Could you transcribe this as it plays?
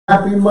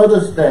Happy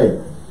Mother's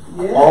Day.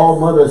 Yes. All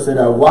mothers that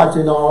are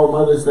watching, all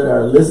mothers that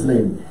are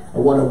listening, I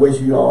want to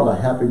wish you all a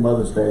happy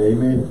Mother's Day.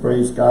 Amen.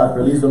 Praise God.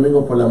 Feliz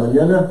domingo por la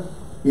mañana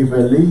y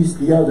feliz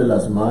Día de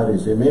las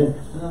Madres. Amen.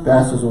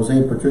 Pastors Jose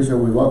and Patricia,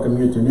 we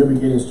welcome you to New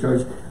Beginnings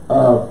Church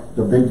of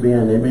the Big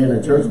Bend. Amen.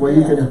 A church where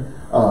you can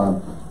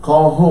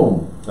call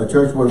home. A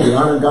church where we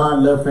honor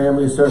God, love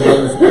family, serve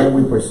others, and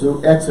we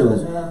pursue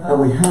excellence. And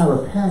we have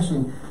a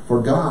passion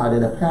for God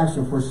and a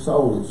passion for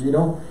souls. You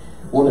know,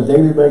 on a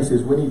daily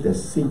basis, we need to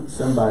seek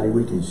somebody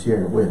we can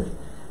share it with.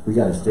 We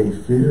got to stay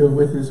filled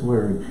with His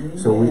Word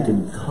so we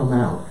can come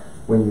out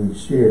when you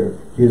share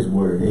His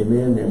Word.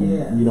 Amen.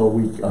 And, you know,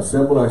 we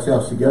assemble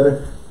ourselves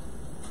together.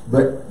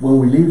 But when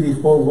we leave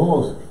these four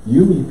walls,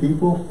 you meet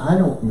people I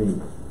don't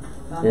meet.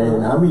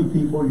 And I meet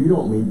people you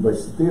don't meet, but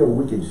still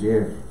we can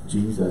share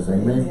Jesus.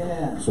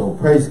 Amen. So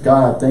praise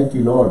God. Thank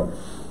you, Lord.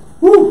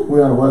 Woo. We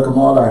want to welcome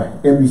all our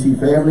NBC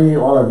family,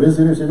 all our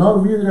visitors, and all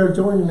of you that are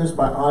joining us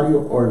by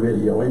audio or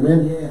video.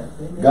 Amen.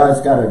 Amen.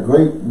 God's got a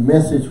great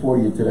message for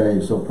you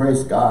today. So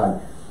praise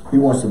God. He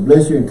wants to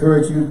bless you,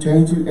 encourage you,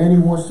 change you, and He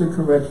wants to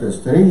correct us.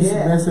 Today's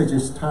message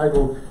is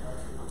titled,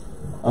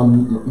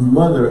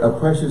 Mother, a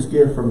Precious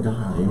Gift from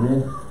God.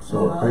 Amen.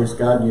 So praise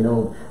God. You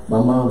know,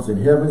 my mom's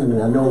in heaven,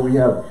 and I know we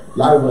have, a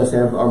lot of us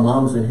have our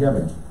moms in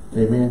heaven.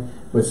 Amen.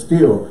 But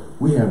still,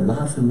 we have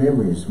lots of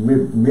memories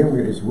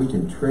we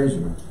can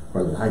treasure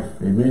for life.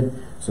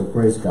 Amen. So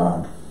praise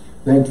God.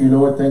 Thank you,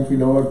 Lord. Thank you,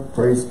 Lord.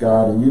 Praise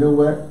God. And you know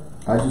what?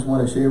 I just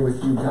want to share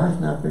with you,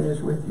 God's not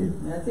finished with you.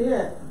 That's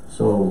it.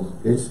 So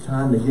it's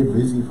time to get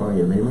busy for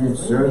Him. Amen.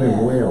 Serve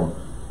Him well.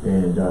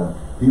 And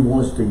He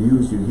wants to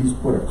use you. He's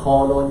put a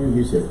call on you.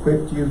 He's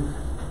equipped you.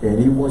 And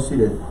He wants you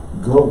to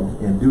go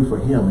and do for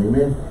Him.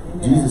 Amen.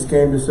 Jesus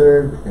came to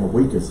serve, and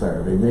we can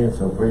serve. Amen.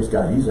 So praise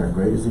God. He's our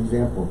greatest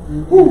example.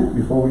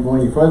 Before we go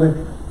any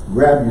further,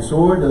 grab your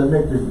sword and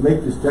let's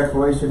make this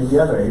declaration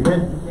together.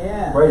 Amen.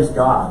 Praise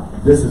God.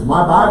 This is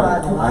my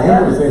Bible. I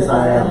am what it says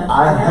I am.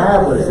 I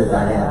have what it says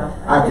I am.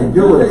 I can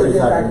do what it says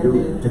I can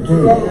do.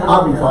 Today,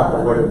 I'll be taught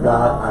the Word of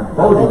God. I'm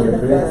boldly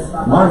convinced.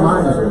 My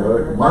mind is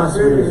alert. My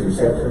spirit is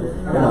receptive.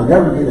 And I'll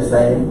never be the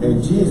same.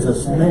 In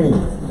Jesus' name.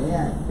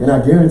 And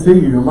I guarantee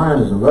you, your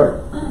mind is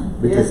alert.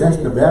 Because that's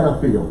the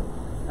battlefield.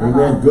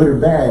 Amen. Good or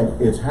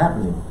bad, it's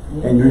happening.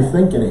 And you're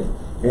thinking it.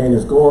 And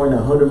it's going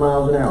 100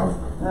 miles an hour.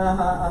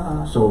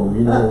 So,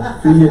 you know,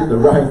 feed it the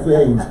right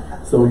things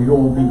so you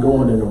won't be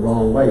going in the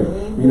wrong way.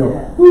 You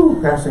know,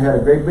 Pastor had a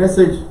great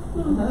message.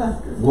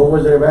 What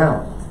was it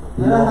about?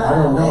 You know,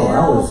 I don't know.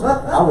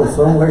 I was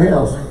somewhere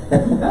else.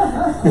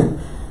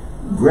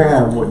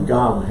 Grab what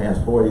God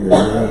has for you.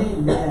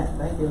 Amen.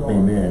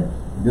 Amen.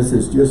 This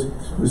is just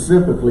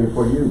specifically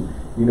for you.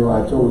 You know,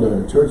 I told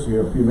the church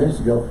here a few minutes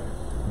ago,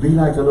 be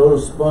like a little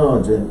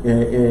sponge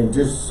and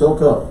just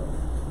soak up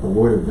the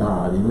Word of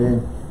God.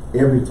 Amen.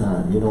 Every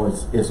time. You know,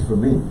 it's for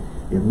me.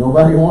 If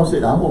nobody wants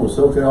it, I'm going to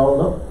soak it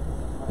all up.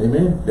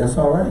 Amen. That's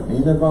all right.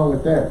 Ain't nothing wrong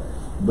with that.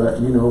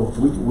 But, you know,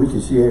 we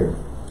can share.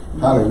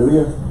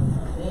 Hallelujah.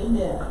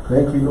 Amen.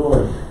 Thank you,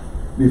 Lord.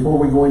 Before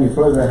we go any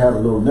further, I have a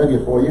little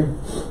nugget for you.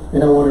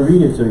 And I want to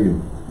read it to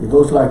you. It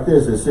goes like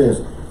this. It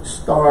says,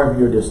 starve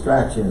your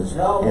distractions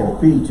and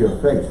feed your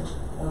faith.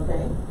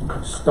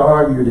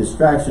 Starve your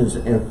distractions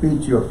and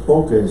feed your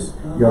focus,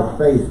 your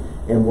faith,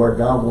 and where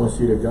God wants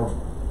you to go.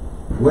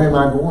 Where am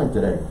I going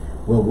today?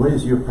 Well, what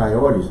is your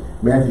priorities?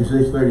 Matthew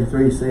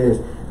 6:33 says,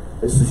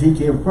 seek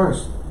Him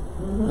first.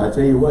 I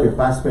tell you what, if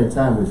I spend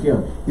time with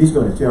Him, He's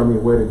going to tell me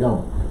where to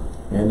go.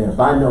 And if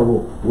I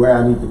know where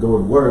I need to go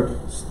to work,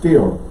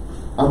 still,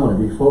 I'm going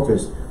to be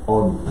focused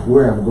on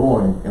where I'm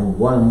going and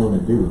what I'm going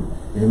to do.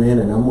 Amen.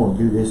 And I'm going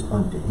to do this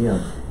unto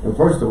Him. And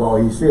first of all,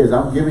 He says,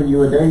 I'm giving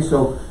you a day,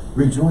 so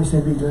rejoice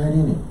and be glad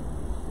in it.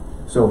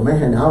 So,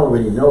 man, I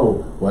already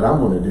know what I'm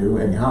going to do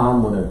and how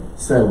I'm going to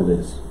settle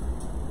this.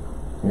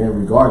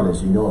 And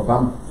regardless, you know, if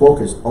I'm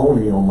focused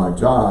only on my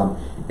job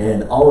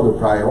and all the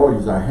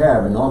priorities I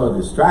have and all the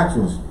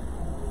distractions,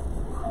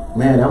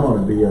 man, I'm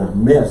going to be a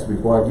mess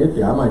before I get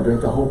there. I might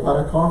drink a whole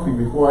pot of coffee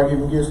before I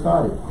even get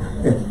started.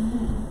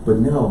 But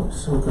no,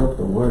 soak up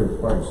the Word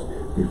first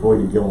before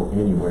you go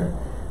anywhere.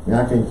 And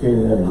I can't tell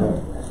you that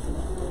enough.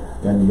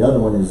 And the other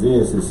one is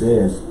this. It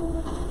says,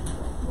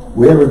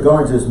 whoever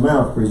guards his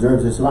mouth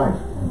preserves his life.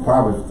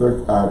 Proverbs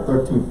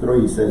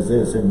 13:3 says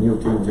this in New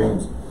King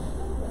James.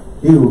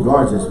 He who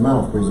guards his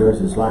mouth preserves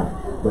his life,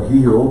 but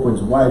he who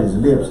opens wide his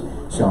lips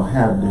shall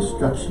have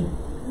destruction.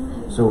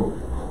 So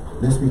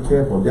let's be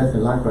careful. Death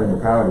and life are in the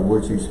power of the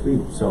words you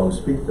speak. So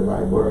speak the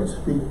right words.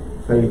 Speak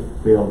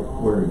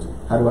faith-filled words.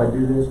 How do I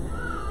do this?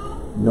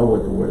 Know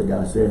what the Word of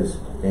God says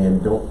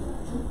and don't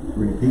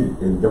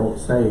repeat and don't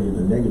say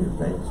the negative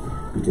things,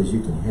 because you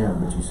can have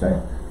what you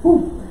say.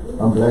 Whew.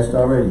 I'm blessed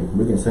already.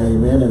 We can say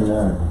amen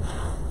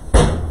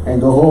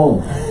and go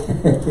home.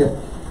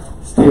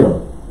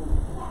 Still.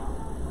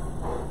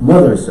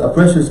 Mothers, a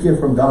precious gift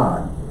from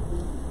God.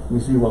 Let me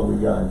see what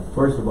we got.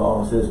 First of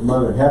all, it says,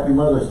 Mother, happy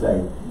Mother's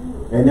Day.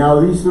 And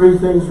now these three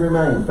things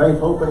remain, faith,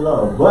 hope, and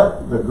love.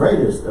 But the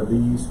greatest of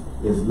these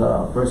is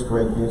love. 1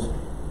 Corinthians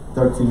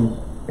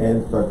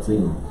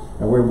 13:13.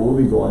 And we'll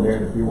be going there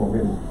in a few more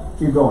minutes.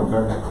 Keep going,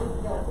 Colonel.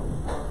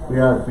 We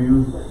have a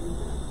few.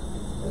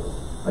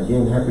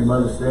 Again, happy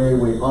Mother's Day.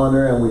 We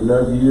honor and we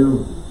love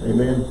you.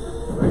 Amen.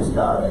 Praise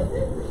God.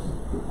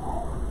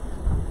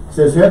 It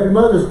says, happy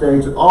Mother's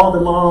Day to all the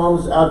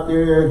moms out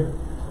there,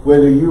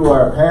 whether you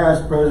are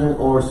past, present,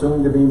 or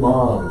soon to be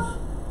moms.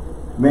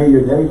 May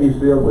your day be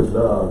filled with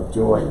love,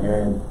 joy,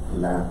 and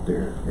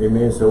laughter.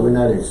 Amen. So we're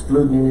not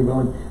excluding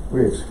anyone.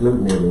 We're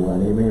excluding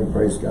everyone. Amen.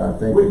 Praise God.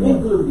 Thank you,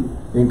 Lord.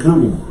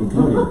 Including.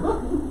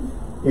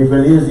 Y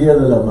feliz día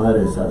de las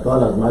madres. A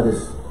todas las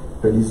madres,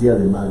 feliz día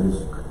de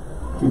madres.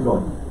 Keep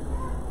going.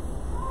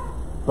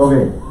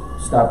 Okay.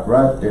 Stop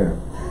right there.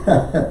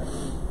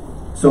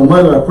 So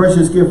mother, a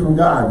precious gift from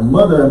God.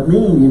 Mother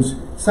means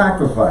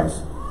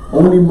sacrifice.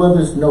 Only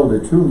mothers know the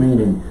true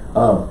meaning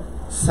of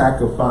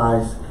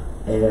sacrifice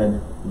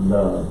and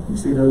love. You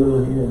see that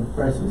little here?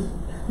 Precious.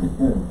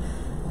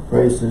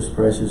 Precious,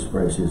 precious,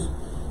 precious.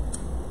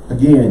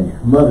 Again,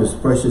 mother's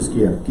precious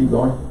gift. Keep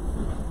going.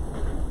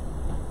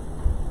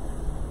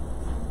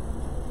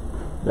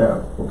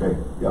 There. Okay.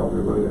 Yeah,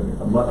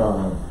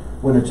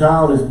 when a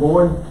child is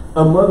born,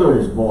 a mother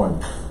is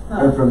born.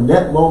 And from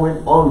that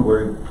moment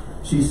onward,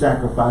 she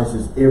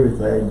sacrifices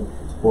everything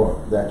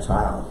for that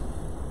child.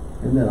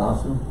 Isn't that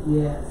awesome?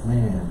 Yes.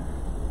 Man,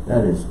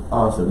 that is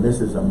awesome.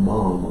 This is a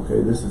mom,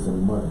 okay? This is a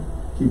mother.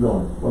 Keep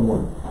going. One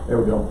more. There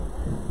we go.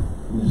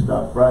 You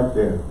stop right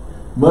there.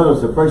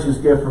 Mother's a precious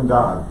gift from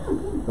God.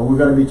 And we're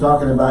going to be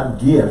talking about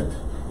gift.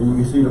 And you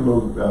can see the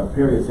little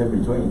periods in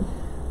between.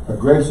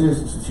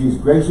 She's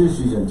gracious,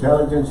 she's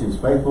intelligent, she's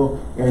faithful,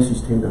 and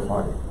she's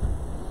tender-hearted.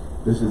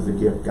 This is the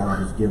gift God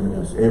has given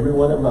us. Every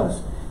one of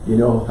us. You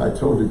know, I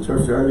told the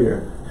church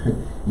earlier,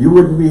 you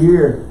wouldn't be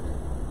here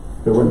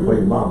if it wasn't for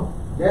your mom.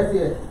 That's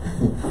it.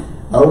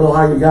 I don't know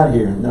how you got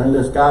here, not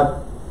unless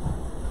God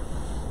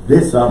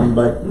did something,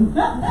 but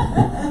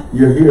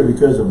you're here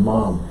because of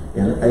mom.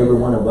 And every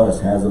one of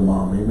us has a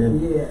mom. Amen?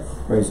 Yes.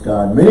 Praise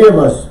God. Many of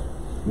us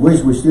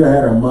wish we still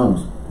had our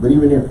moms. But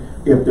even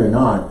if they're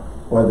not,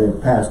 or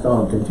they've passed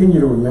on,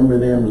 continue to remember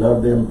them,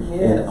 love them,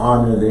 and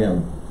honor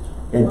them.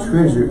 And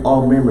treasure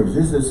all memories.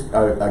 This is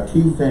a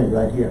key thing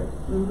right here.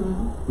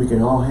 We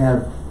can all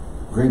have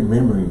great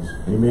memories.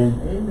 Amen?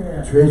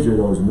 Amen. Treasure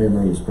those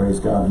memories. Praise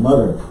God.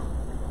 Mother,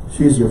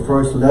 she's your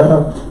first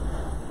love.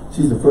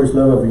 She's the first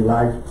love of your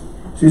life.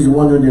 She's the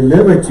one who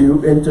delivered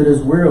you into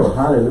this world.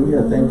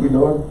 Hallelujah. Thank you,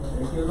 Lord.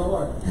 Thank you,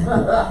 Lord.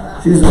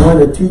 She's the one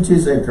that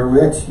teaches and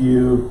corrects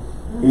you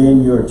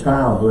in your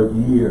childhood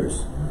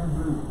years.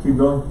 Keep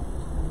going.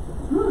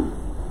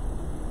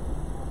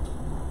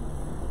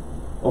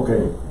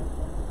 Okay.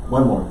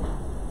 One more.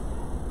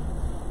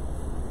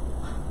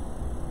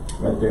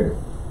 Right there.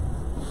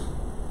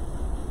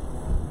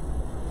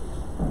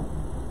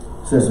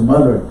 It says the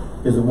mother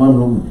is the one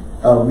whom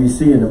we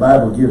see in the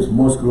Bible gives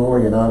most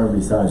glory and honor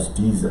besides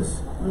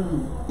Jesus.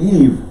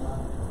 Eve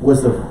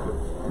was the,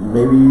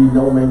 maybe you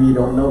know, maybe you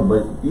don't know,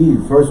 but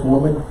Eve, first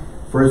woman,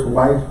 first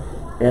wife,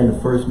 and the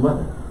first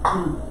mother.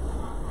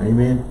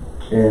 Amen.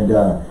 And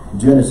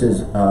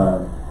Genesis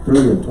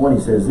 3:20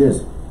 says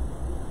this.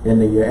 In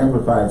the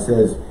Amplified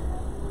says,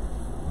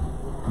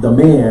 the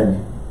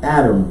man,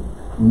 Adam,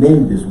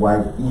 named his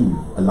wife Eve,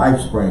 a life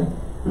spring,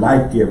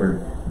 life giver,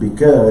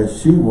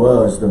 because she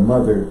was the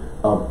mother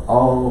of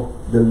all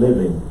the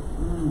living.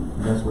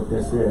 That's what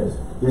that says.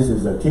 This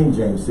is King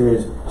James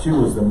says she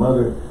was the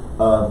mother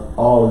of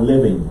all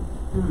living.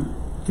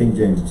 King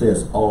James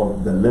says all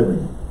the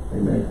living.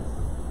 Amen.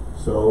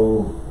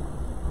 So,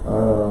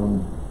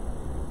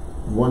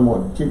 one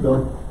more. Keep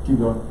going. Keep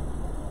going.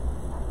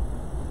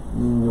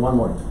 One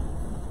more.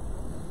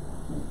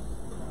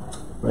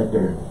 Right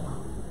there.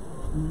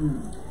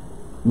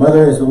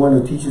 Mother is the one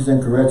who teaches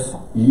and corrects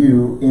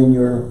you in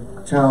your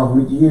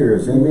childhood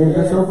years. Amen. Yes.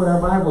 Let's open our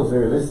Bibles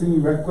there. Let's see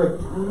right quick.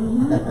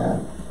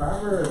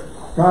 Proverbs.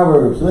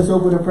 Proverbs. Let's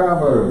open the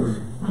Proverbs.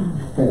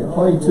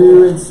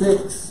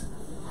 22:6.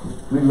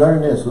 We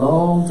learned this a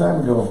long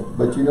time ago.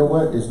 But you know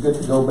what? It's good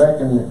to go back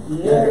and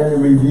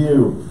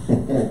review.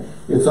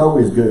 It's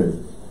always good.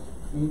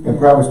 And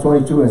Proverbs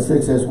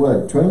 22:6 says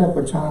what? Train up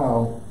a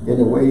child in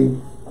the way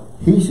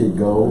he should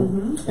go,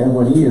 and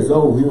when he is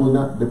old, he will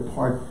not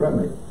depart from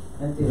it.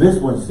 This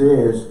one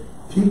says,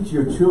 teach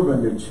your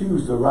children to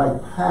choose the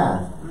right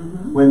path.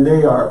 When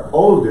they are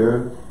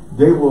older,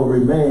 they will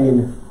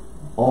remain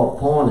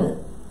upon it.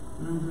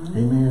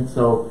 Amen.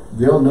 So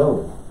they'll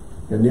know.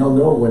 And they'll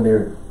know when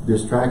they're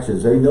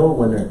distractions. They know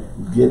when they're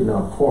getting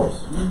off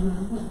course.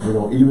 You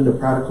know, even the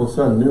prodigal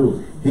son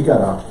knew he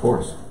got off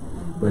course.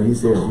 But he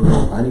says, you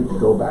know, I need to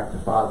go back to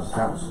Father's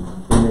house.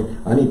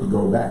 I need to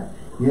go back.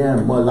 Yeah,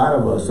 a lot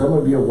of us, some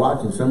of you are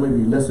watching, some of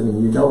you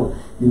listening, you know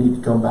you need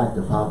to come back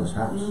to Father's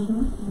house.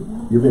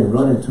 You've been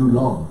running too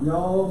long.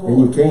 No. And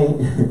you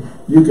can't,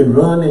 you can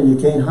run and you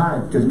can't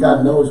hide because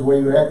God knows where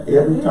you're at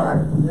every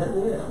time.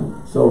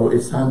 So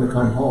it's time to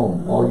come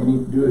home. All you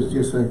need to do is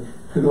just say,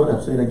 Lord,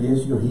 I've sinned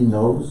against you. He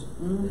knows.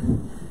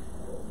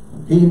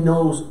 He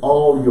knows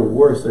all your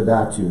worst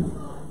about you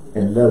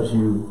and loves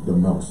you the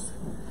most.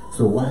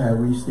 So why are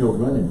we still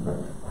running from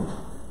it?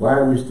 Why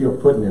are we still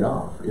putting it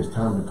off? It's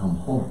time to come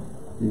home.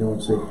 You know,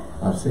 and say,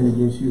 I've sinned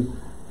against you.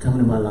 Come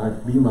into my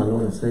life. Be my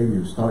Lord and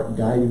Savior. Start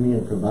guiding me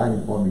and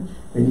providing for me.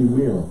 And He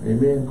will.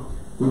 Amen.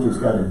 We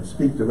just got to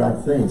speak the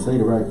right thing. Say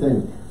the right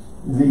thing.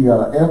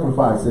 The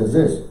Amplified says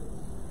this. It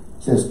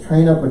says,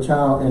 train up a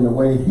child in the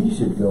way he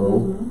should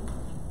go,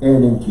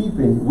 and in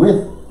keeping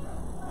with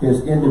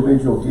his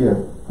individual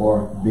gift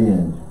for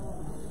bend.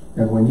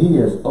 And when he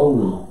is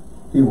older,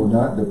 he will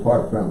not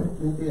depart from it.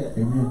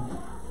 Amen.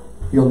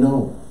 He'll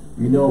know.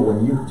 You know,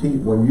 when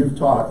you've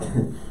taught,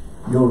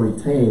 you'll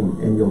retain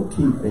and you'll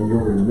keep and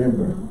you'll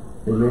remember.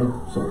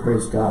 Amen. So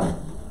praise God.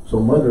 So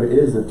mother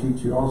is a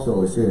teacher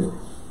also. It says,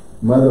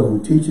 mother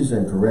who teaches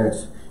and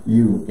corrects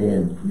you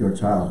in your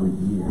childhood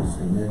years.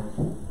 Amen.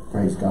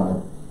 Praise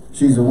God.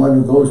 She's the one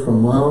who goes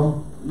from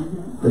mom,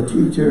 the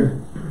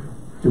teacher,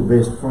 to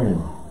best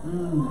friend.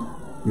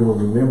 You'll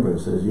remember.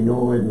 It says, you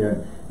know, in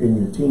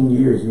your teen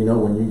years, you know,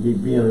 when you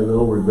get being a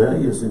little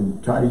rebellious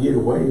and try to get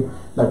away,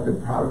 like the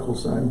prodigal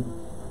son,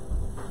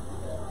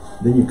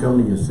 then you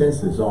come to your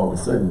senses all of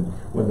a sudden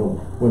when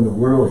the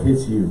world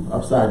hits you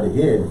upside the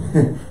head,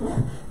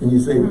 and you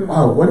say,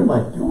 "Wow, what am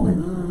I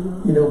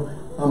doing?" You know,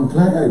 I'm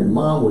glad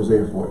mom was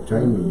there for it,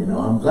 train me. You know,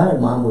 I'm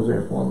glad mom was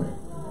there for me.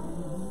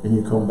 And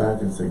you come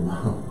back and say,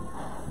 "Mom,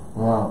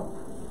 wow,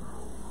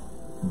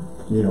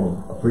 you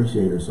know,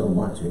 appreciate her so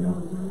much." You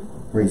know,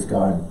 praise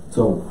God.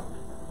 So,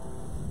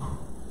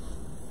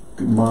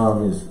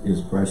 mom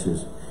is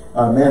precious.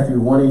 Matthew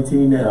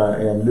 1:18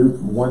 and Luke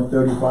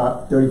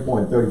 1:34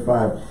 and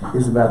 35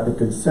 is about the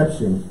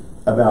conception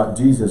about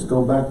Jesus.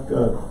 Go back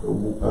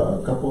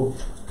a couple.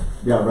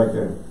 Yeah, right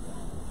there.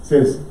 It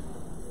says,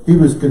 he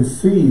was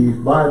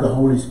conceived by the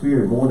Holy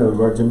Spirit, born of the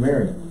Virgin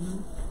Mary.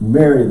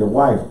 Mary, the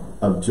wife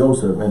of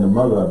Joseph and the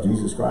mother of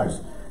Jesus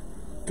Christ,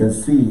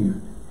 conceived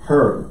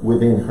her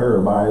within her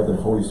by the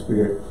Holy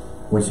Spirit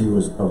when she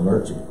was a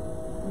virgin.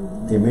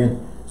 Amen.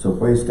 So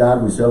praise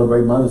God. We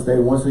celebrate Mother's Day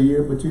once a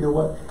year, but you know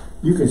what?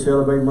 You can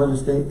celebrate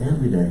Mother's Day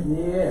every day.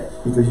 Yes.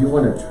 Because you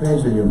want to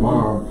treasure your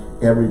mom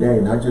every day,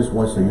 not just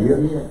once a year.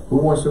 Yeah. Who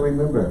wants to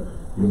remember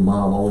your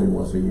mom only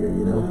once a year,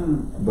 you know?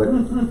 But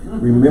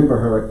remember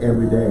her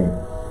every day.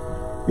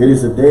 It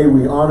is a day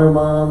we honor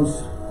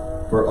moms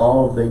for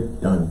all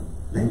they've done.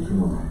 Thank you,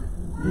 Mom.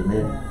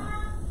 Amen.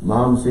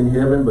 Mom's in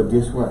heaven, but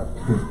guess what?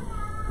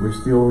 We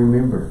still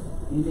remember.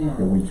 Yeah.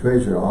 And we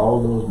treasure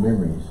all those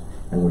memories.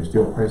 And we're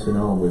still pressing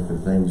on with the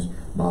things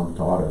Mom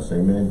taught us.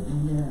 Amen.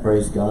 Yeah.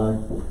 Praise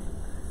God.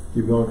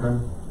 Keep going,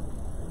 Carmen.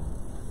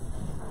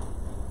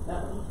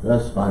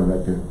 That's fine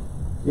right there.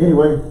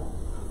 Anyway,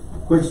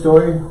 quick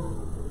story.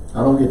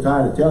 I don't get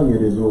tired of telling you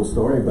this little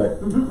story, but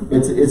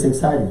it's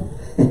exciting.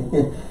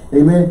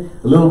 Amen.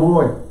 A little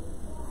boy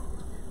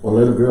or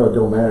little girl,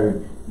 don't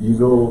matter. You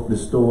go to the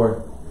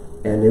store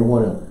and they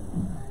want to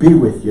be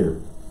with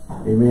you.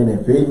 Amen.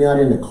 If they're not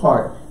in the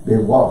cart, they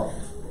walk.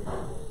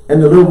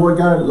 And the little boy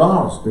got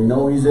lost. You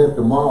know, he's at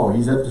the mall.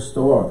 He's at the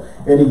store.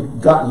 And he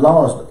got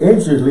lost.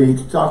 Anxiously, he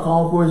started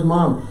calling for his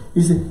mom.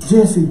 He said,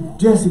 Jesse,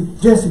 Jesse,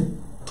 Jesse.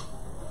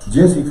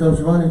 Jesse comes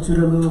running to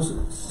the little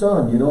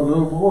son, you know,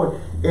 little boy.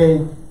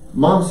 And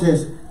Mom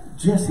says,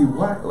 Jesse,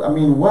 why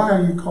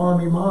are you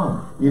calling me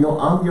Mom? You know,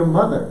 I'm your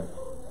mother.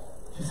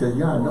 She said,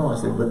 yeah, I know. I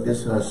said, but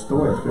this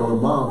store is filled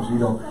with moms, you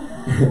know.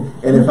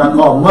 And if I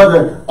call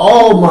mother,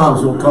 all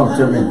moms will come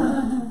to me.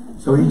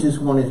 So he just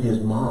wanted his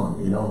mom,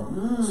 you know.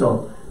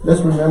 So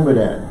let's remember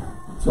that.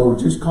 So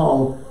just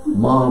call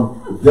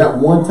Mom that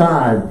one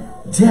time,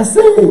 Jesse.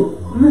 You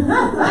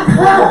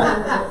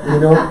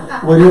know,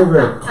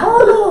 whatever. Call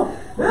her.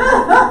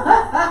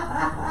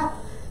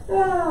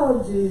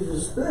 Oh,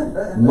 Jesus.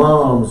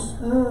 Moms,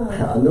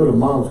 I know the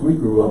moms we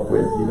grew up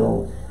with, you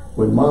know,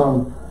 when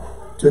Mom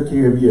took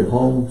care of you at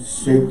home,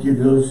 shaped you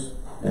loose,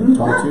 and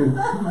taught you.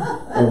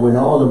 And when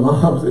all the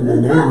moms in the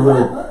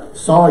neighborhood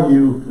saw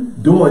you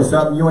doing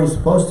something you ain't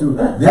supposed to,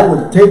 they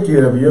would take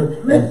care of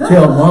you and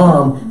tell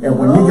Mom. And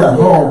when you got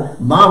home,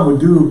 Mom would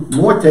do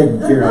more taking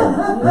care of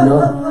you, you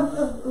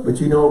know. But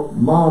you know,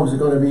 moms are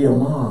going to be a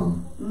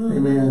mom.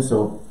 Amen.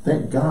 So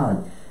thank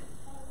God.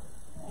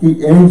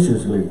 He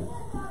anxiously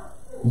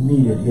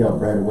needed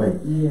help right away.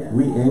 Yeah.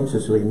 We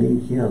anxiously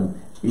need him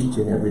each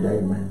and every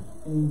day, man.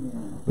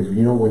 Amen. But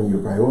you know, when your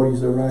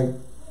priorities are right,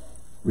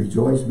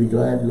 rejoice, be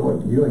glad,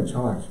 Lord, you're in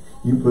charge.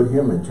 You put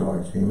him in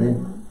charge.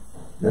 Amen.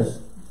 That's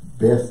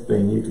the best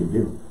thing you can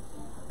do.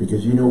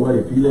 Because you know what?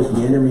 If you let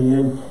the enemy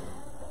in,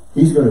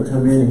 he's going to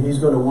come in and he's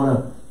going to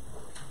want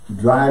to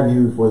drive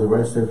you for the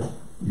rest of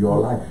your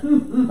life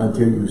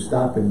until you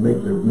stop and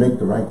make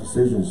the right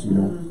decisions, you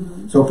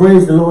know. So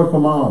praise the Lord for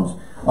moms.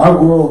 Our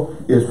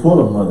world is full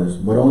of mothers,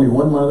 but only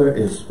one mother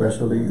is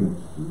special to you.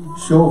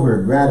 Show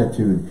her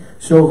gratitude.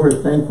 Show her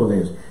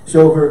thankfulness.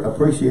 Show her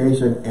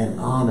appreciation and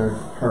honor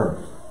her.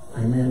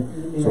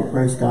 Amen. Yeah. So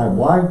praise God.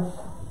 Why?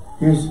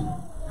 Here's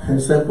a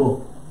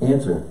simple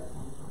answer.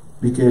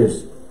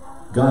 Because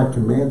God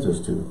commands us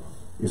to.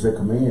 It's a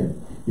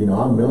command. You know,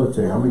 I'm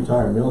military. I'm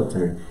retired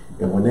military.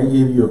 And when they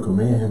give you a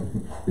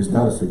command, it's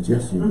not a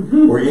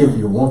suggestion. Or if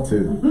you want to.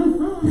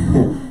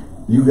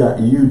 You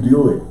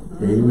do it.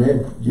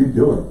 Amen. You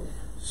do it.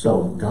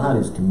 So God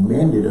has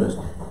commanded us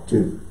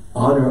to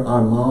honor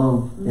our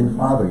mom and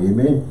father.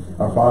 Amen.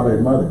 Our father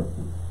and mother.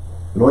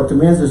 The Lord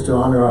commands us to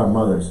honor our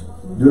mothers.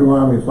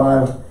 Deuteronomy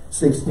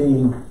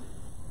 5:16.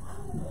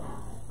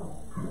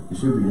 It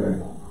should be there.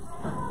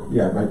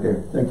 Yeah, right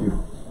there. Thank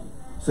you.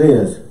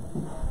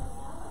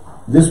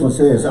 This one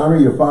says, honor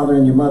your father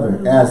and your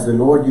mother as the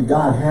Lord your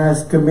God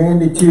has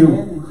commanded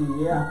you.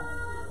 Yeah.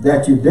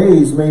 That your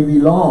days may be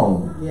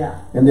long.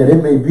 Yeah. And that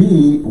it may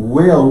be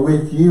well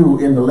with you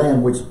in the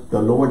land which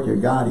the Lord your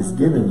God is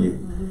giving you.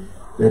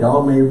 That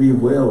all may be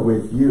well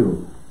with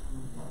you.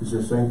 It's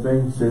the same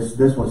thing.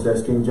 This one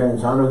says, King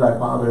James, honor thy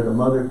father and the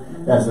mother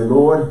as the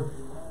Lord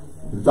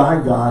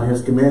thy God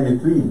has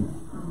commanded thee,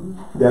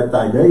 that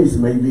thy days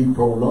may be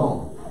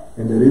prolonged,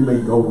 and that it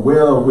may go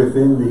well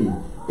within thee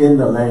in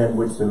the land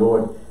which the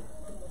Lord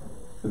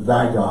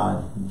thy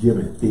God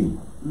giveth thee.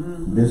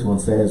 This one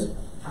says,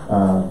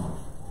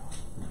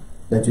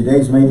 that your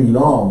days may be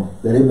long,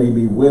 that it may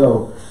be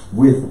well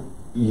with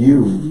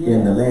you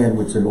in the land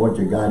which the Lord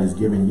your God is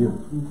giving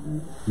you.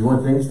 You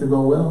want things to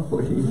go well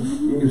for you?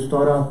 You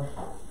start off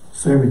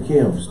serving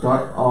Him.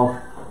 Start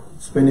off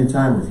spending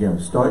time with Him.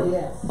 Start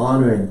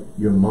honoring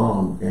your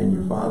mom and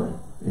your father.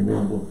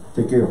 Amen. We'll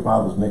take care of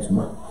fathers next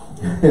month.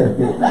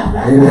 Amen.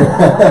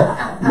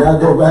 Now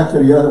go back to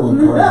the other one.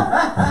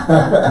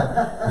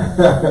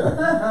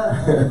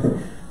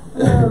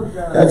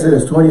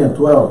 Exodus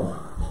 20:12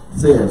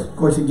 says, of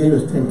course He gave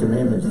us 10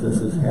 commandments. This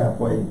is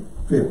halfway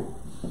fifth.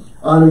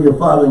 Honor your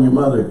father and your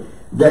mother,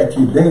 that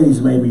your days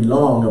may be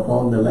long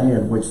upon the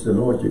land which the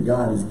Lord your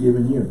God has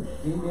given you.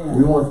 Amen.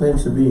 We want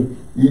things to be,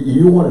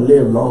 you want to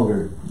live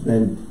longer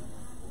than,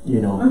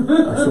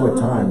 a short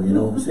time,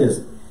 It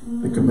says,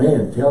 the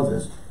command tells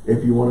us,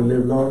 if you want to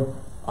live longer,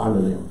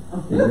 honor them.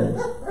 Amen.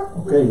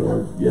 Okay,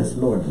 Lord. Yes,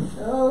 Lord.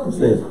 It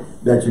says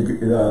that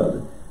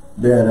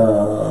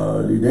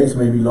your days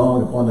may be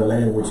long upon the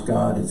land which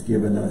God has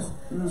given us.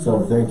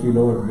 So thank you,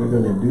 Lord. We're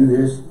going to do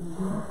this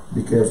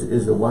because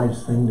it's a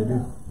wise thing to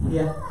do.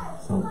 Yeah.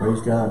 So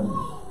praise God.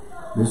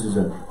 This is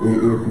if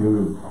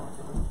you're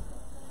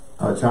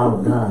a child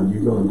of God,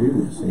 you're going to do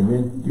this.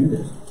 Amen. Do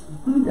this.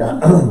 Yeah.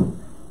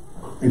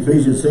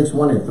 Ephesians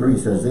 6:1-3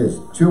 says this,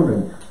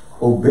 children,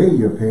 obey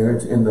your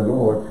parents in the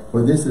Lord,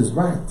 for this is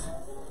right.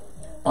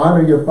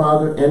 Honor your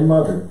father and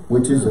mother,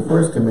 which is the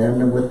first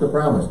commandment with the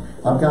promise.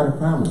 I've got a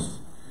promise.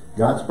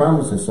 God's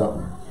promise is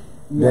something.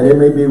 That it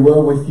may be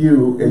well with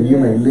you and you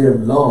may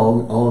live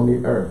long on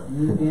the earth.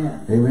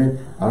 Amen.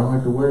 I don't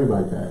have to worry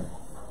about that.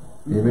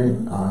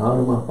 Amen. I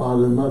honor my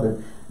father and mother.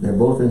 They're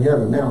both in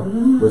heaven now.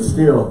 But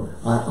still,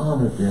 I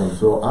honor them.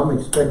 So I'm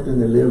expecting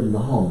to live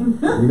long.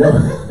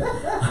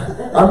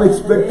 I'm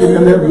expecting to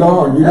live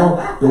long.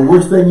 The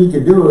worst thing you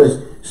could do is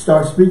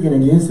start speaking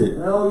against it.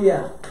 Oh,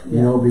 yeah.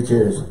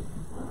 Because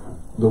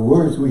the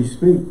words we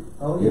speak,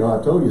 I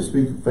told you,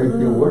 speak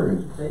faith-filled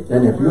words.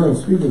 And if you ain't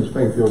speaking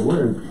faith-filled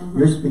words,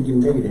 you're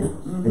speaking negative.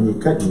 And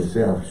you're cutting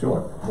yourself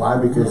short. Why?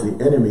 Because the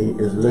enemy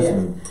is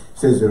listening. It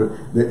says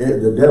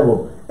the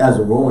devil, as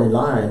a roaring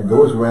lion,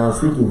 goes around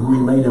seeking who he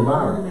may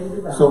devour.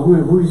 So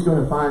who he's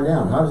going to find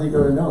out? How's he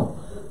going to know?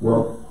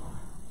 Well,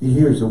 he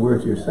hears the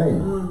words you're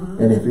saying.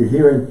 And if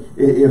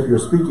you're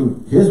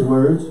speaking his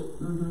words,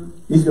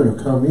 he's going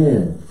to come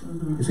in.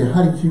 You say,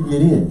 how did you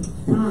get in?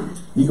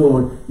 You're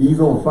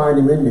going to find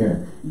him in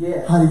there.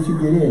 How did you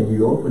get in?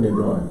 You open the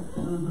door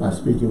by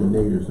speaking the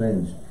negative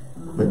things.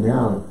 But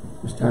now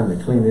it's time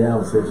to clean it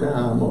out and say,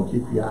 I'm going to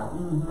keep you out.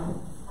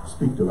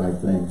 Speak the right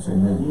things.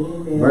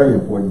 Amen. Very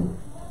important.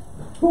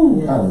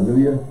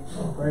 Hallelujah.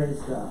 Praise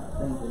God.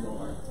 Thank you,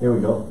 Lord. Here we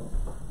go.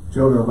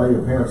 Children, obey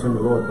your parents in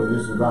the Lord, for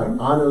this is right.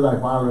 Honor thy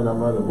father and thy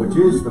mother, which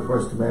is the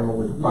first commandment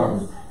with the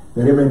promise,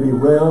 that it may be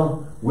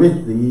well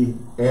with thee,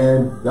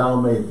 and thou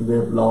mayst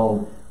live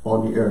long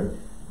on the earth.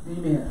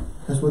 Amen.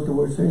 That's what the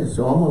word says.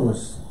 So I'm going to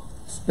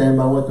stand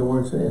by what the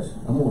word says.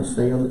 I'm going to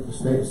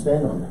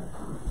stand on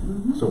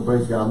it. So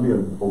praise God, I'm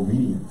being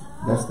obedient.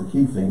 That's the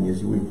key thing.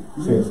 Is we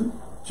says,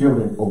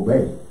 children,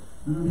 obey.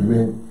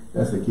 Amen.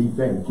 That's the key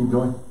thing. Keep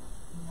going.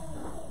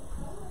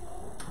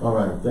 All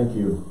right. Thank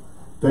you.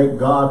 Thank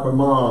God for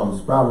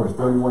moms. Proverbs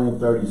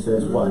 31:30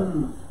 says what?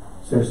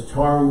 Says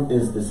charm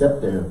is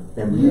deceptive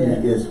and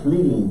beauty is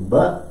fleeting,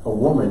 but a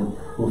woman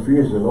who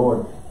fears the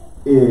Lord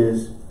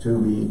is to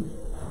be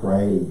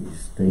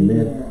praised.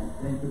 Amen.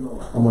 Thank you,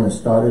 Lord. I'm going to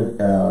start at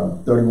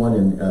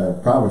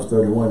Proverbs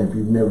 31. If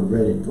you've never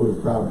read it, go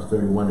to Proverbs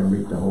 31 and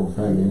read the whole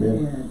thing.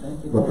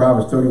 Amen. But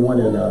Proverbs 31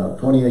 and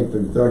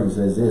 28-30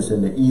 says this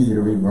in the easy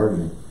to read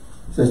version.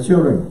 It says,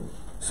 children,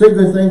 say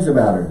good things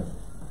about her.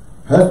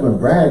 Husband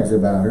brags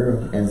about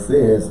her and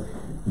says,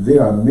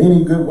 there are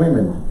many good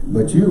women,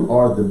 but you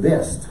are the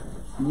best.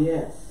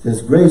 Yes.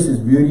 Says grace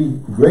and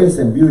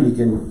beauty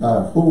can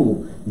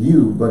fool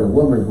you, but a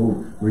woman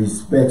who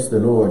respects the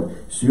Lord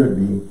should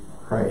be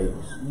praised.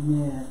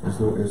 Yeah. It's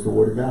the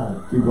word of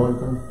God. Keep going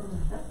from it.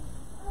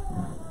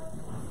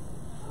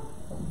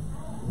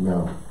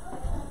 No.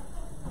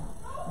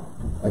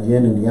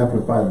 Again, in the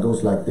Amplified, it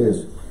goes like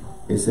this.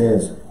 It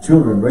says,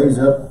 children, raise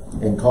up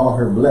and call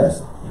her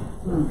blessed.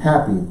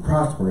 happy,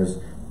 prosperous,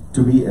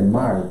 to be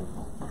admired.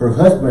 Her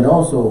husband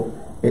also,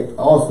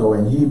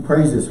 and he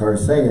praises her,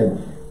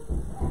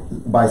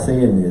 by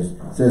saying this,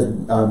 says,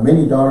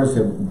 many daughters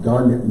have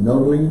done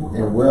nobly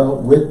and well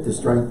with the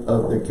strength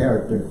of their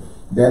character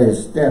that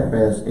is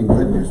steadfast in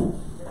goodness.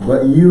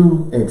 But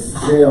you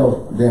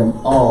excel them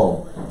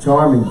all.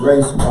 Charm and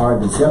grace are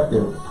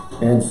deceptive,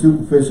 and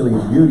superficially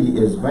beauty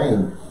is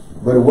vain.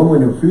 But a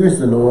woman who fears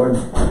the Lord,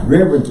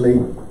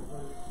 reverently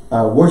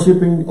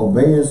worshiping,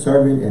 obeying,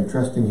 serving, and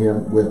trusting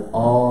him with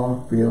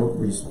awe-filled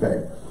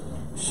respect,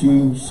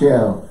 she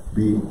shall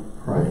be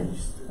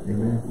praised.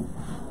 Amen.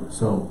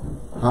 So,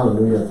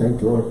 hallelujah. Thank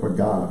the Lord for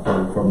God,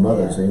 for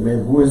mothers.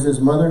 Amen. Who is this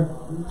mother?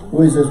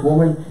 Who is this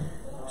woman?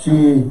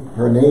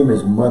 Her name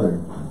is Mother.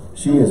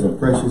 She is a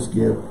precious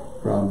gift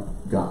from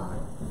God.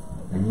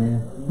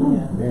 Amen.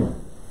 Amen.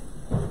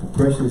 A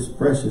precious,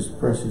 precious,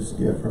 precious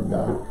gift from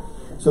God.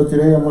 So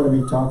today I'm going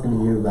to be talking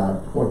to you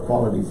about 4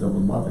 qualities of a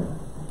mother.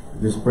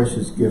 This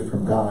precious gift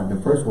from God. The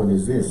first one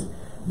is this.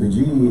 The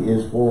G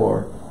is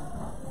for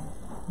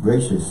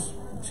gracious.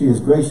 She is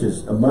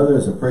gracious. A mother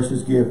is a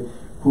precious gift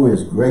who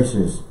is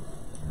gracious.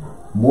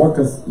 More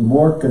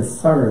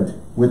concerned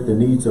with the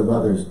needs of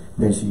others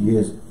than she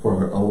is for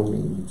her own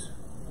needs.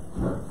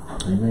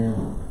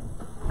 Amen.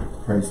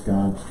 Praise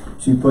God.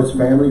 She puts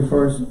family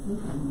first,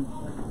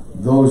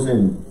 those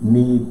in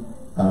need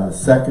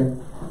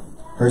second,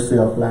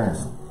 herself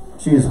last.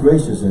 She is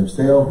gracious and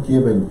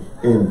self-giving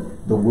in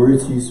the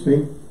words she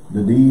speaks,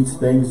 the deeds,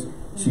 things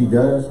she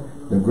does,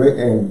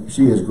 and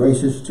she is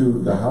gracious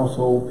to the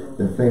household,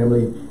 the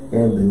family,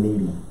 and the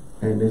needy.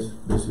 And this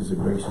is a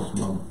gracious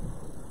woman.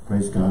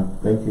 Praise God.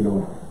 Thank you,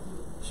 Lord.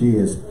 She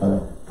is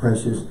a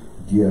precious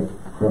gift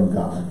from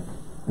God.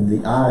 And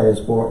the I is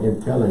for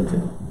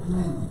intelligent.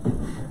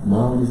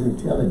 Mom is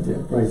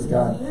intelligent. Praise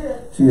God.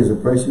 She is a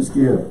precious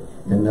gift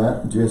and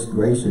not just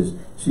gracious.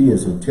 She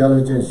is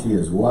intelligent. She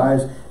is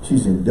wise.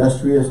 She's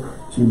industrious.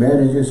 She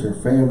manages her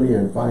family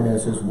and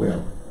finances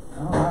well.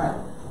 All right.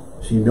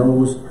 She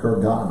knows her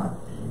God.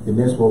 And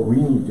that's what we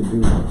need to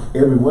do.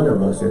 Every one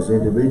of us as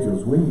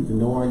individuals, we need to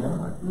know our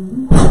God.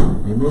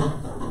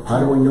 Amen. How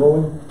do we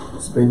know him?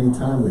 Spending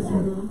time with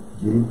him.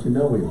 Getting to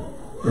know him.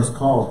 That's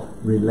called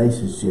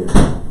relationship.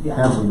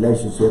 Have a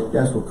relationship.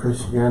 That's what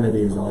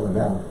Christianity is all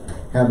about.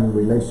 Having a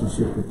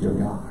relationship with your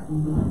God.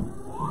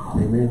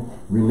 Amen.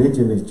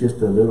 Religion is just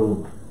a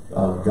little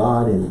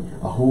God and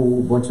a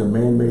whole bunch of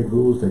man-made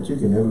rules that you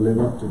can never live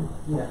up to.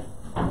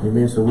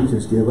 Amen. So we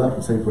just give up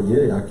and say, forget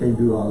it. I can't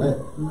do all that.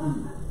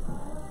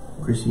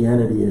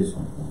 Christianity is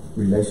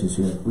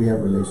relationship. We have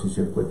a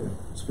relationship with him.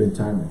 Spend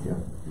time with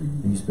him.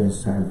 And he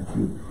spends time with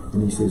you.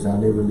 And he says, I'll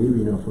never leave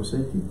you nor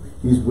forsake you.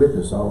 He's with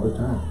us all the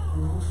time.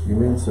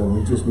 Amen. So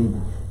we just need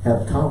to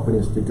have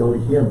confidence to go to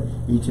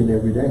him each and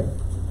every day.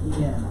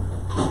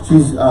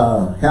 She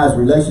has a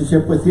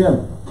relationship with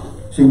him.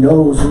 She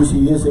knows who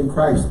she is in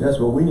Christ. That's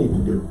what we need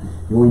to do.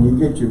 And when you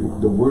get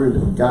the word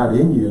of God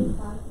in you,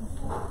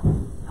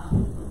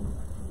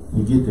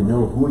 you get to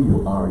know who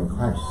you are in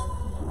Christ.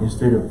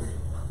 Instead of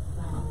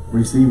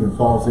receiving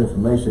false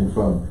information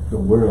from the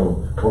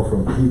world or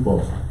from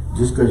people.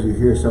 Just because you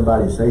hear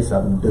somebody say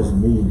something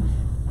doesn't mean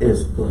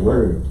it's the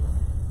word.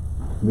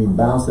 I mean,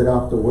 bounce it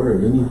off the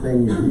word.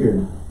 Anything you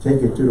hear,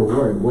 take it to the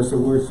word. What's the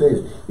word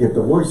says? If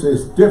the word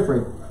says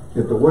different,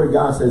 if the word of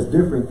God says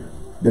different,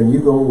 then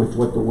you go with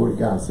what the word of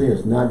God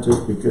says. Not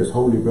just because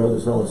holy brother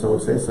so-and-so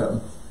says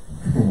something.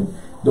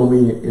 Don't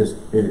mean it's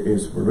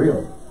for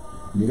real.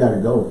 You got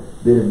to go.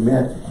 Does it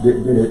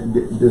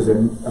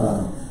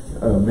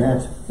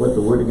match what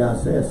the word of God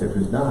says? If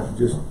it's not,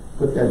 just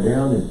put that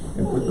down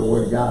and put the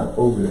word of God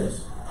over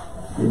this.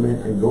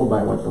 Amen. And go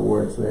by what the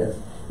word says.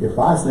 If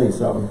I say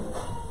something,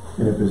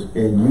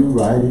 and you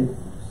write it,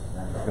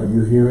 or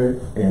you hear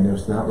it, and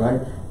it's not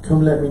right,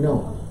 come let me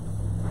know.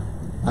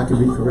 I can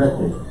be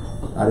corrected.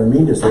 I didn't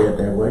mean to say it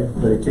that way,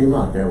 but it came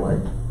out that way.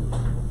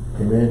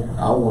 Amen.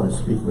 I want to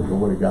speak what the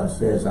word of God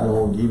says. I don't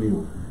want to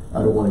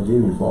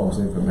give you false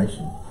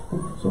information.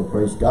 So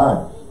praise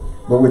God.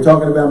 But we're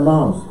talking about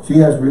moms. She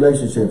has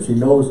relationships. She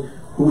knows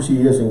who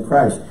she is in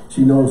Christ.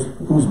 She knows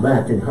who's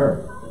backing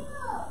her.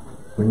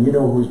 When you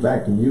know who's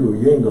backing you,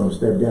 you ain't going to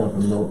step down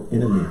from no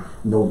enemy,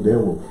 no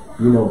devil.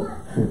 You know,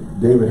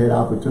 David had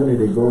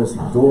opportunity to go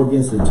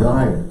against a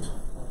giant.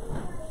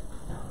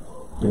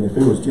 And if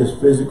it was just a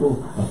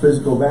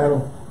physical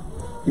battle,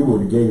 he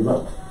would have gave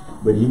up.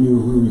 But he knew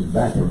who was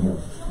backing him.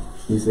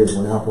 He says,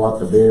 when I fought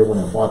the bear, when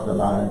I fought the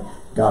lion,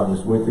 God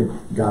was with it.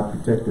 God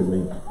protected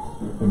me.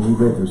 When you've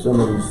been through some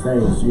of these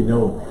things, you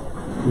know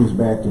he's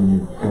backing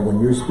you. And when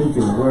you're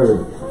speaking the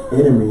word,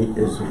 enemy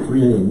is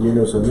fleeing. You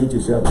know, submit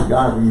yourself to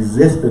God,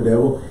 resist the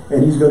devil,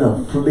 and he's going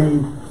to flee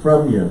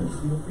from you.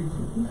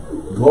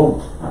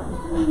 Go.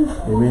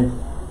 Amen.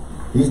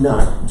 He's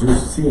not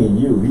just seeing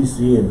you, he's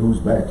seeing who's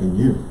backing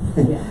you.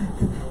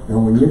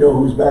 And when you know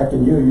who's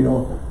backing you, you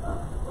know,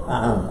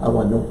 I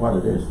want no part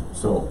of this.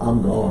 So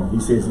I'm gone. He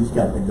says he's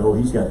got to go.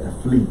 He's got to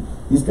flee.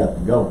 He's got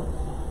to go.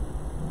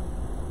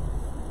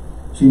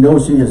 She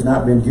knows she has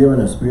not been given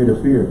a spirit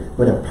of fear,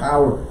 but a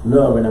power,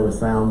 love, and of a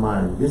sound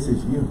mind. This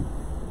is you.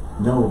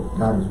 Know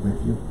God is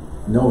with you.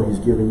 Know He's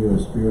giving you a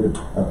spirit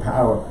of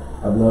power,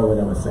 of love,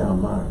 and of a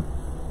sound mind.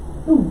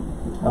 Ooh,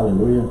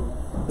 hallelujah.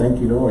 Thank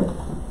you, Lord.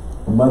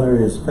 A mother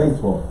is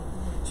faithful.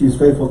 She is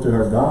faithful to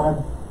her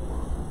God.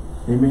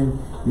 Amen.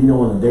 You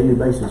know, on a daily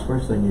basis,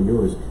 first thing you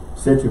do is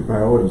set your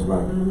priorities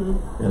right.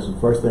 That's the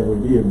first thing we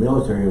do,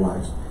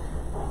 military-wise.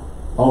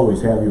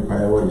 Always have your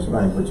priorities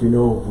right. But you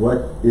know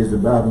what is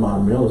above my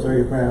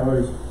military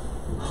priorities?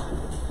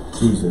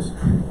 Jesus.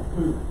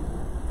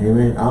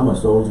 Amen. I'm a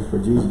soldier for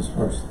Jesus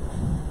first.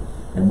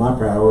 And my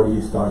priority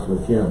starts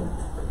with Him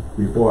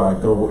before I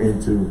go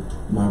into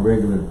my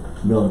regular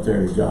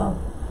military job,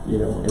 you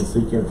know, and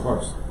seek Him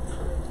first.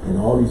 And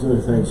all these other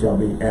things shall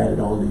be added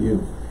on to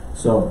you.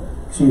 So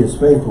she is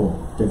faithful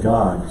to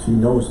God. She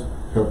knows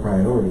her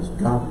priorities,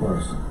 God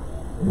first.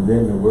 And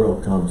then the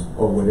world comes,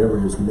 or whatever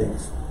is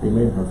next.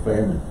 Amen. Her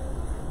family.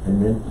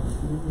 Amen.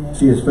 Yeah.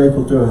 She is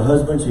faithful to her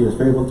husband. She is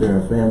faithful to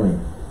her family.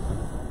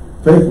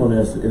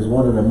 Faithfulness is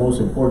one of the most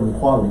important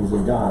qualities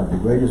of God. The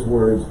greatest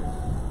words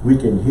we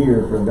can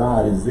hear from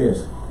God is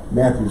this.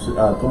 Matthew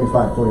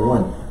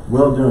 25:21.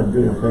 Well done,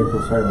 good and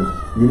faithful servant.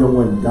 You know,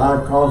 when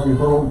God calls you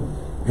home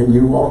and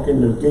you walk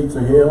in the gates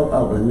of hell,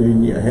 up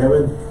in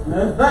heaven,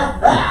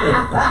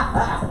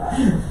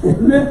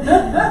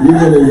 you're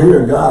going to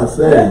hear God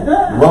say,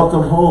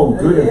 welcome home,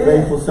 good and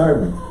faithful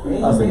servant.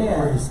 Amen. I say,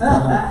 praise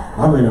God,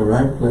 I'm in the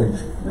right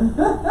place.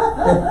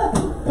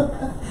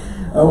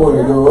 I want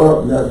to go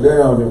up, not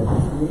down.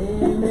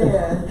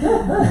 Amen.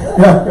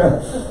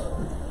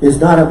 It's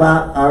not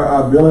about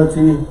our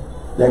ability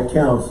that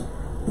counts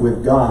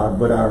with God,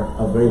 but our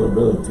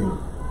availability.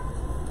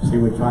 See,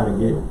 we try to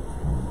get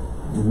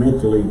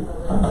mentally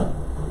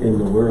in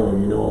the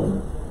world, you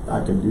know,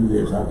 I can do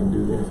this, I can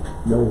do this.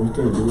 No, we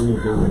can't do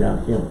anything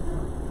without Him.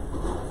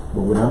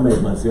 But when I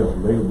make myself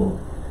available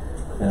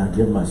and I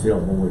give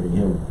myself over to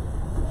Him,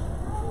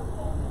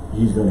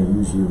 He's going to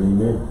use you.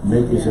 Amen.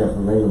 Make yourself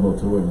available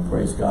to Him.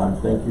 Praise God.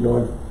 Thank you,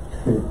 Lord.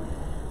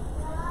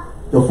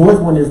 The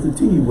fourth one is the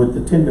T, with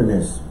the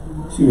tenderness.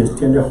 She is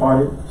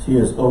tender-hearted. She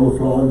is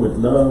overflowing with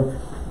love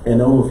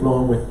and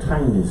overflowing with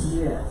kindness.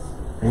 Yes.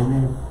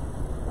 Amen.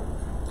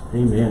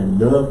 Amen.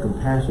 Love,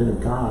 compassion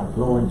of God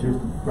flowing just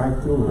right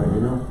through her,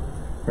 you know.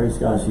 Praise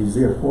God. She's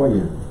there for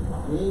you.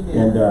 Amen.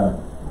 And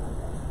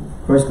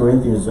 1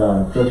 Corinthians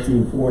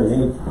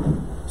 13:4-8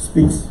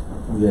 speaks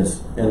this,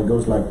 and it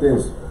goes like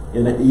this.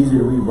 In an easy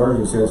to read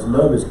version, it says,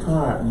 love is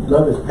kind,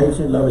 love is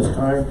patient, love is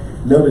kind,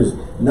 love is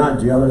not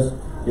jealous,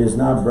 it is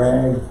not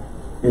brag,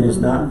 it is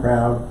not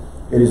proud,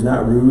 it is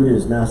not rude, it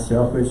is not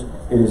selfish,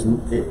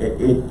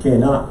 it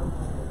cannot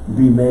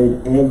be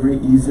made angry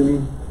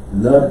easily.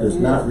 Love does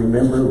not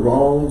remember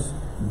wrongs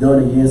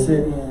done against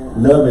it.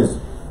 Love is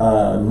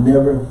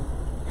never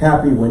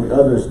happy when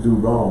others do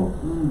wrong,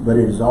 but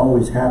it is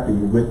always happy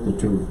with the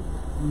truth.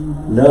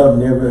 Love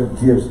never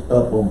gives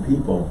up on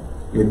people.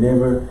 It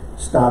never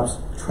stops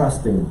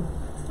trusting,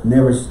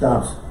 never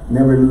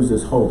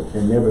loses hope,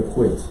 and never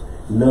quits.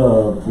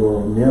 Love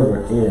will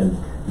never end.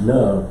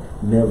 Love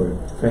never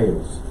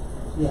fails.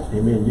 Yeah.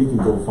 Amen. You can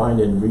go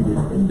find it and read it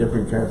in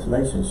different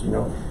translations, you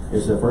know.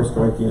 It's 1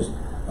 Corinthians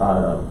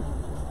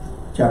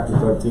chapter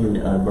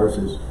 13,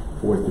 verses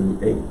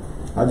 4-8.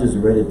 I just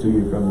read it to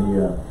you from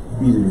the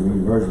easy to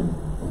read version.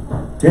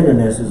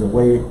 Tenderness is a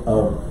way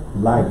of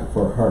life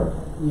for her.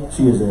 Yeah.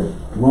 She is a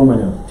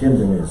woman of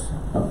tenderness,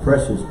 a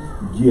precious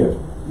gift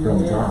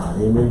from God.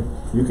 Amen.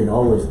 You can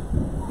always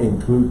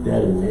include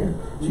that in there.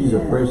 She's a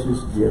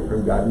precious gift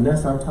from God. And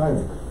that's our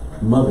title.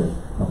 Mother,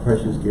 a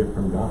precious gift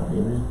from God.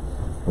 Amen.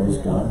 Praise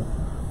God.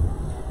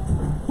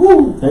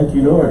 Woo! Thank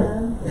you, Lord.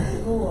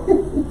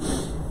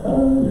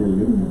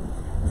 Hallelujah.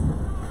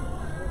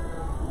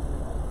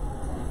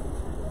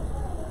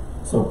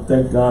 So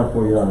thank God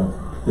for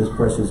this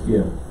precious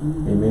gift.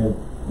 Amen.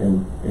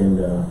 And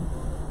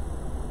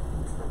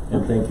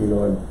thank you,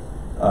 Lord,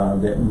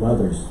 that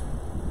mothers,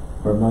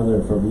 her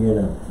mother, for being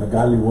a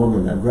godly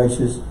woman, a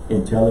gracious,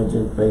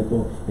 intelligent,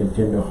 faithful, and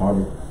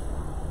tender-hearted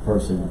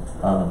person,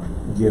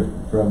 gift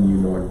from you,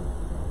 Lord.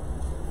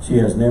 She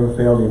has never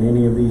failed in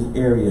any of these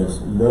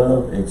areas.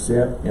 Love,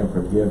 accept, and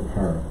forgive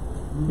her.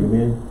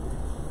 Amen.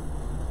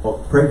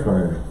 Pray for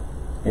her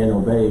and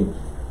obey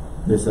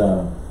this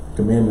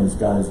commandments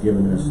God has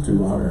given us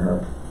to honor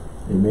her.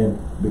 Amen.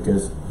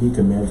 Because He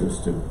commands us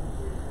to.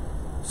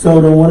 So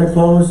I don't want to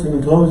close.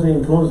 In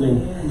closing,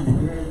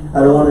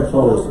 I don't want to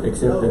close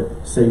except to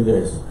say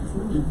this.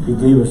 He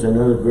gave us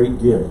another great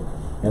gift,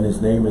 and His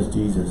name is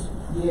Jesus.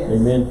 Yes.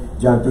 Amen.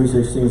 John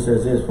 3:16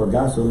 says this, for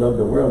God so loved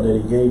the world that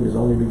He gave His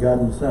only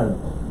begotten Son,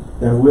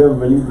 that whoever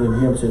believes in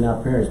Him shall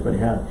not perish but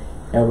have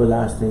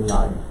everlasting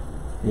life.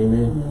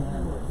 Amen. Yeah.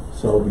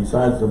 So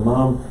besides the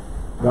mom,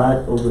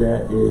 right over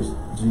that is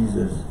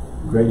Jesus.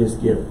 Greatest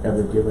gift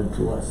ever given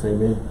to us.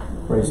 Amen.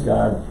 Praise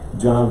God.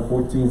 John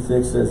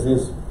 14:6 says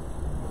this.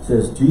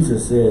 Says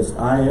Jesus says,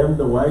 I am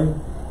the way,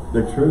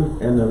 the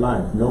truth, and the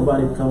life.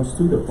 Nobody comes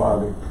to the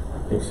Father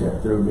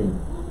except through me.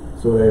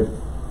 So if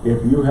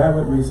if you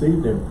haven't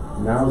received him,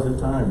 now's the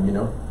time, you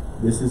know.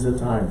 This is the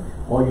time.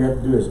 All you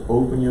have to do is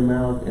open your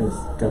mouth and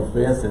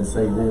confess and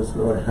say this,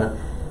 Lord,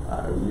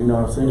 you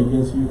know, I've sinned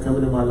against you. Come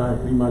into my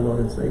life, be my Lord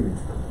and Savior.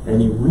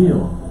 And he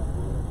will.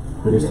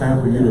 But it's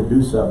time for you to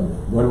do something.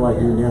 What do I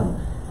do now?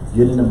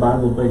 Get in a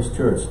Bible-based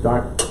church.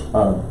 Start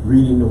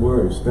reading the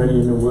Word,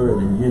 studying the Word,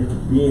 and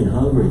being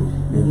hungry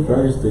and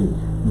thirsty,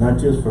 not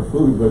just for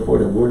food, but for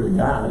the Word of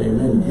God.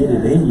 Amen. Get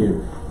it in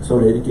you so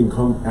that it can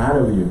come out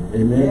of you.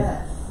 Amen.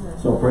 Yes.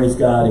 So praise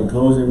God. In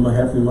closing, my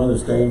Happy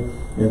Mother's Day,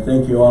 and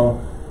thank you all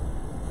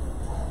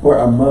for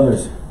our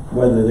mothers,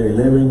 whether they're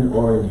living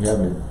or in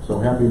heaven. So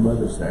happy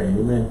Mother's Day.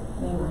 Amen.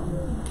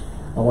 Amen.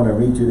 I want to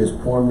read you this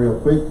poem real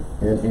quick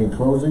and in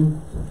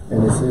closing.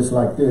 And it says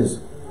like this: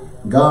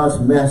 God's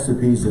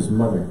masterpiece is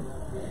mother.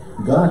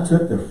 God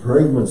took the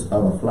fragrance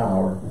of a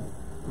flower,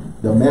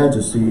 the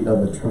majesty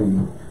of a tree,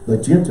 the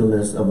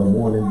gentleness of a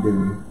morning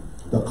dew,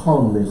 the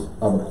calmness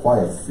of a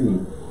quiet sea,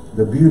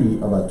 the beauty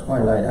of a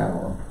twilight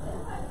hour,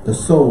 the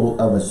soul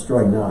of a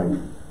stray night,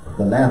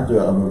 the laughter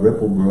of a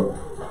rippled brook,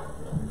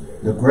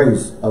 the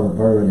grace of a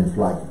bird in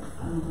flight.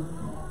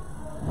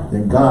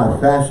 Then God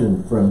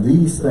fashioned from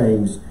these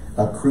things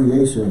a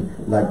creation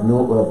like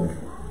no other.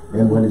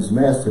 And when his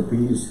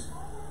masterpiece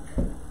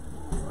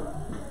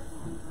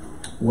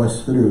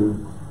was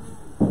through,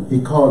 he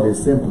called it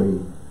simply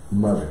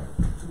Mother.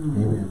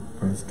 Amen.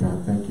 Praise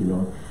God. Thank you,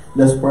 Lord.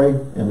 Let's pray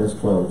and let's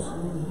close.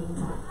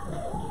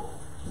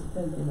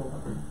 Thank you, Lord.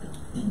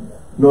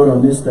 Lord,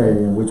 on this day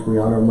in which we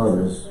honor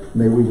mothers,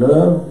 may we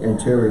love and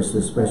cherish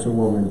this special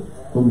woman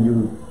whom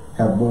you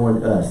have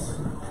borne us,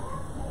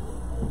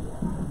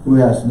 who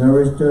has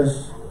nourished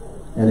us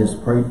and has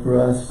prayed for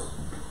us,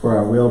 for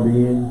our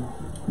well-being.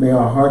 May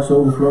our hearts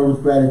overflow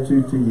with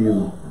gratitude to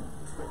you,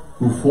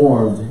 who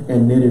formed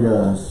and knitted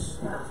us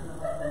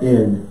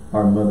in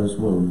our mother's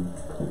womb.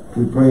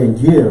 We pray and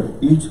give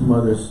each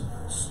mother's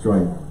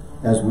strength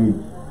as we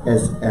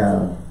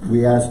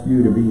ask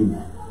you to be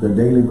the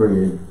daily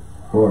bread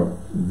for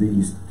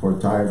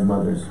tired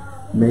mothers.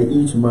 May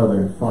each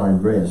mother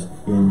find rest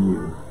in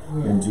you.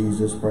 In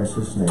Jesus'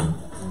 precious name.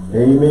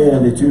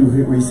 Amen. Did you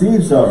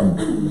receive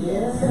something?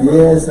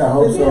 Yes, I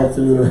hope so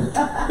too.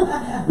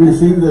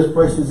 Receive this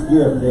precious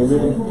gift.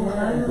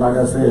 Amen. Like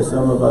I said,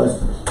 some of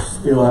us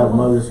still have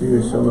mothers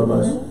here. Some of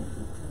us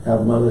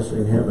have mothers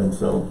in heaven.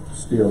 So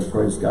still,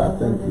 praise God.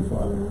 Thank you,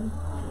 Father.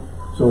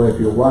 So if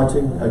you're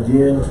watching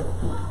again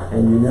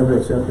and you never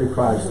accepted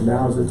Christ,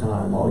 now's the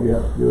time. All you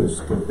have to do is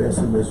confess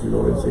him as your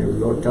Lord and Savior.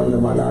 Lord, come into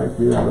my life,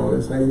 be my Lord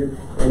and Savior,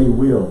 and he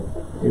will.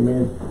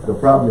 Amen. The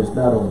problem is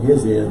not on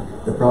his end.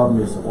 The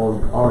problem is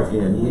on our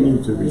end. We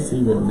need to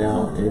receive him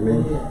now.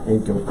 Amen.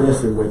 And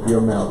confess him with your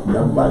mouth.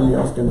 Nobody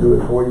else can do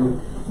it for you.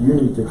 You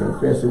need to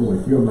confess him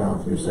with your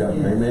mouth yourself.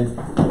 Amen.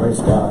 Praise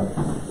God.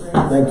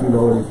 Thank you,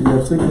 Lord. If you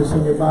have sickness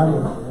in your body,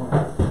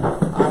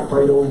 I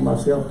prayed over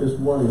myself this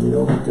morning, you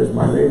know, because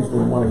my legs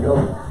didn't want to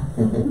go.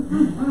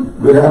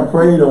 But I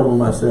prayed over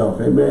myself.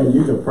 Amen.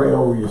 You can pray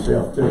over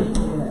yourself too.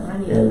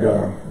 And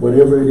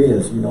whatever it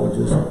is, you know,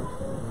 just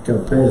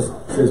confess.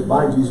 It says,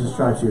 by Jesus'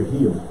 stripes you're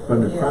healed.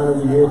 From the crown of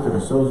your head to the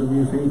soles of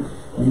your feet.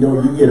 You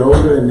know, you get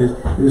older and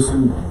there's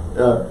some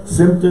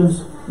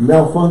symptoms,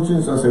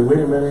 malfunctions. I say, wait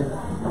a minute.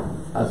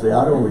 I say,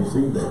 I don't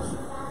receive this.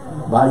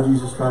 By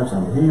Jesus' stripes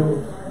I'm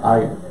healed.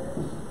 I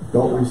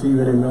don't receive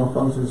any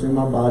malfunctions in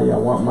my body. I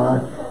want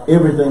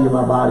everything in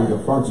my body to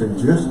function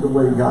just the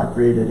way God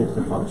created it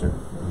to function.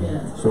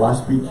 So I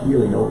speak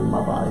healing over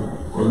my body,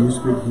 and you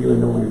speak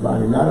healing over your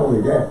body. Not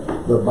only that,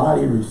 but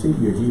body, receive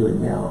your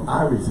healing now.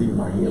 I receive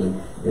my healing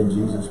in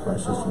Jesus'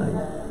 precious name.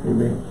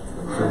 Amen.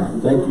 So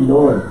thank you,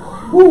 Lord.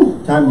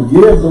 Woo! Time to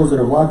give. Those that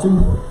are watching,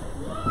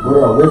 go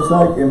to our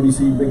website,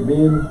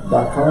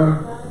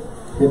 NBCBigBend.com.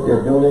 Hit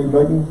that donate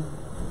button.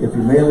 If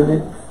you're mailing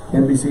it,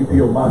 NBC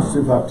PO Box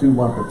 252,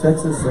 Marfa,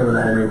 Texas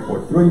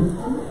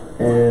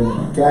 79843.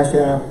 And Cash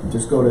App,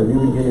 just go to New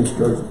Beginnings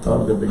Church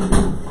of the Big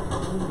Bend.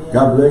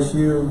 God bless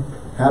you.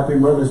 Happy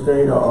Mother's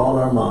Day to all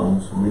our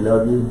moms. We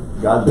love you.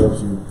 God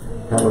loves you.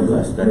 Have a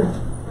blessed day.